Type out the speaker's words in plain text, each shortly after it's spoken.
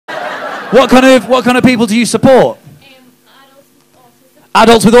What kind of people do you support?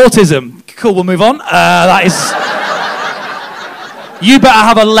 Adults with autism. Cool, we'll move on. That is... You better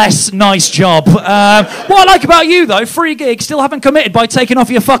have a less nice job. What I like about you, though, free gig, still haven't committed by taking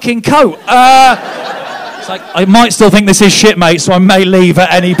off your fucking coat. It's like, I might still think this is shit, mate, so I may leave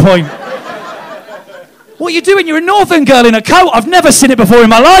at any point. What are you doing? You're a northern girl in a coat. I've never seen it before in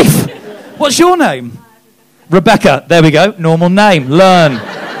my life. What's your name? Rebecca. There we go. Normal name. Learn.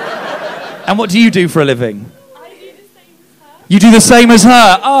 And what do you do for a living? I do the same as her. You do the same as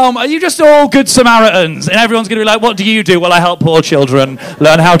her? Are you just all good Samaritans? And everyone's going to be like, what do you do? Well, I help poor children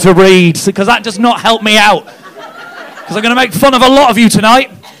learn how to read. Because that does not help me out. Because I'm going to make fun of a lot of you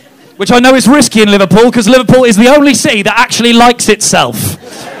tonight. Which I know is risky in Liverpool, because Liverpool is the only city that actually likes itself.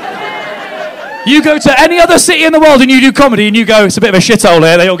 You go to any other city in the world and you do comedy and you go, it's a bit of a shithole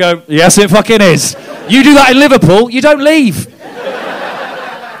here. They all go, yes, it fucking is. You do that in Liverpool, you don't leave.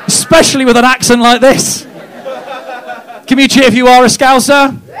 Especially with an accent like this. Give me a cheer if you are a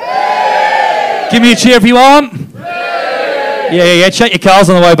Scouser. Give me a cheer if you aren't. Yeah. Check your cars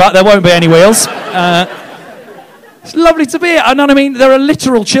on the way back. There won't be any wheels. It's lovely to be here. And I mean, there are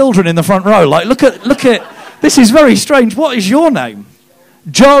literal children in the front row. Like, look at. This is very strange. What is your name?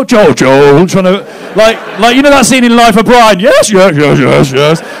 Joe. Trying to, like you know that scene in Life of Brian? Yes.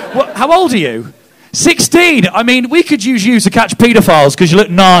 What, how old are you? 16. I mean, we could use you to catch paedophiles because you look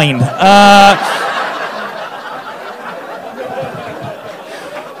 9.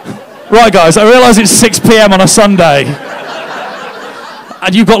 Right, guys, I realise it's 6 p.m. on a Sunday.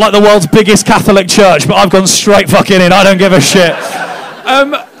 And you've got, like, the world's biggest Catholic church, but I've gone straight fucking in. I don't give a shit.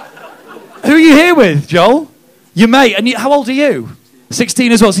 Who are you here with, Joel? Your mate. And how old are you?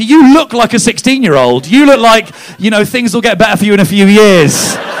 16 as well. So you look like a 16-year-old. You look like, things will get better for you in a few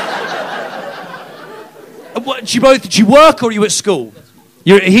years. Do you work or are you at school?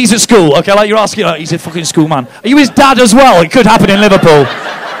 He's at school. Okay, like you're asking, he's a fucking school man. Are you his dad as well? It could happen in Liverpool.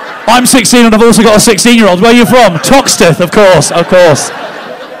 I'm 16 and I've also got a 16-year-old. Where are you from? Toxteth, of course.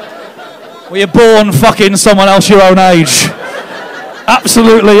 Were you born fucking someone else your own age?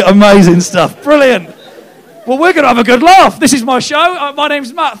 Absolutely amazing stuff. Brilliant. Well, we're going to have a good laugh. This is my show. My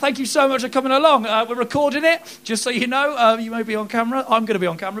name's Matt. Thank you so much for coming along. We're recording it, just so you know. You may be on camera. I'm going to be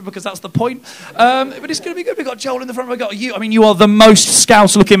on camera because that's the point. But it's going to be good. We've got Joel in the front. We've got you. I mean, you are the most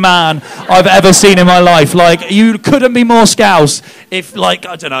Scouse-looking man I've ever seen in my life. Like, you couldn't be more Scouse if, like,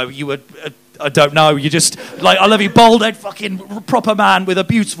 I don't know, you were... I don't know, you just, like, I love you, bald-head fucking proper man with a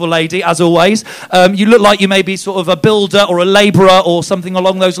beautiful lady, as always. You look like you may be sort of a builder or a labourer or something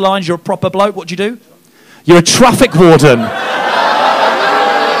along those lines. You're a proper bloke. What do you do? You're a traffic warden.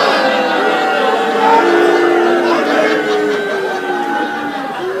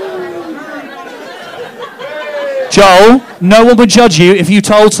 Joel, no one would judge you if you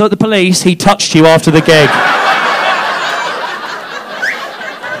told the police he touched you after the gig.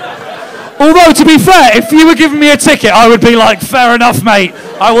 Although, to be fair, if you were giving me a ticket, I would be like, fair enough, mate.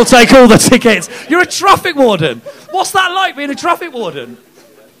 I will take all the tickets. You're a traffic warden. What's that like, being a traffic warden?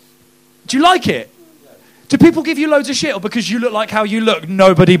 Do you like it? Do people give you loads of shit, or because you look like how you look,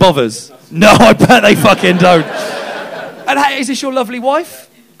 nobody bothers? No, I bet they fucking don't. And hey, is this your lovely wife?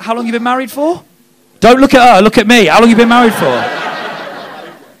 How long have you been married for? Don't look at her, look at me. How long have you been married for?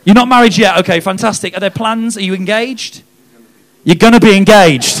 You're not married yet? Okay, fantastic. Are there plans? Are you engaged? You're going to be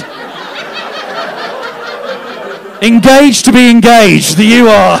engaged. Engaged to be engaged. You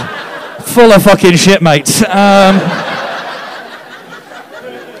are full of fucking shit, mate.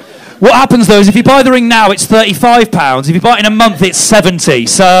 What happens, though, is if you buy the ring now, it's £35. If you buy it in a month, it's 70.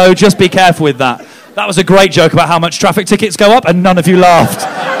 So just be careful with that. That was a great joke about how much traffic tickets go up, and none of you laughed.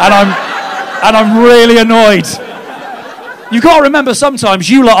 And I'm really annoyed. You've got to remember, sometimes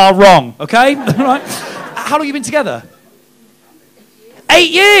you lot are wrong, okay? Right? How long have you been together?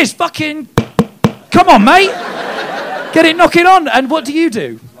 8 years! Fucking... Come on, mate. Get it knocking on. And what do you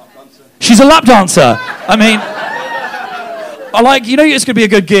do? She's a lap dancer. I mean... it's going to be a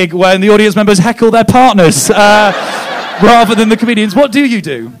good gig when the audience members heckle their partners rather than the comedians. What do you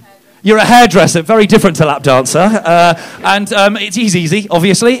do? You're a hairdresser, very different to lap dancer. And he's easy,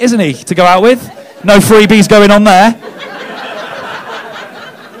 obviously, isn't he, to go out with? No freebies going on there.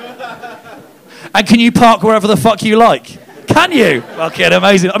 And can you park wherever the fuck you like? Can you? Fucking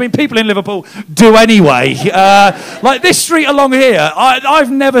amazing. I mean, people in Liverpool do anyway. Like this street along here,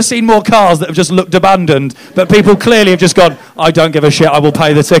 I've never seen more cars that have just looked abandoned, but people clearly have just gone, I don't give a shit, I will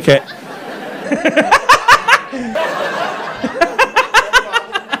pay the ticket.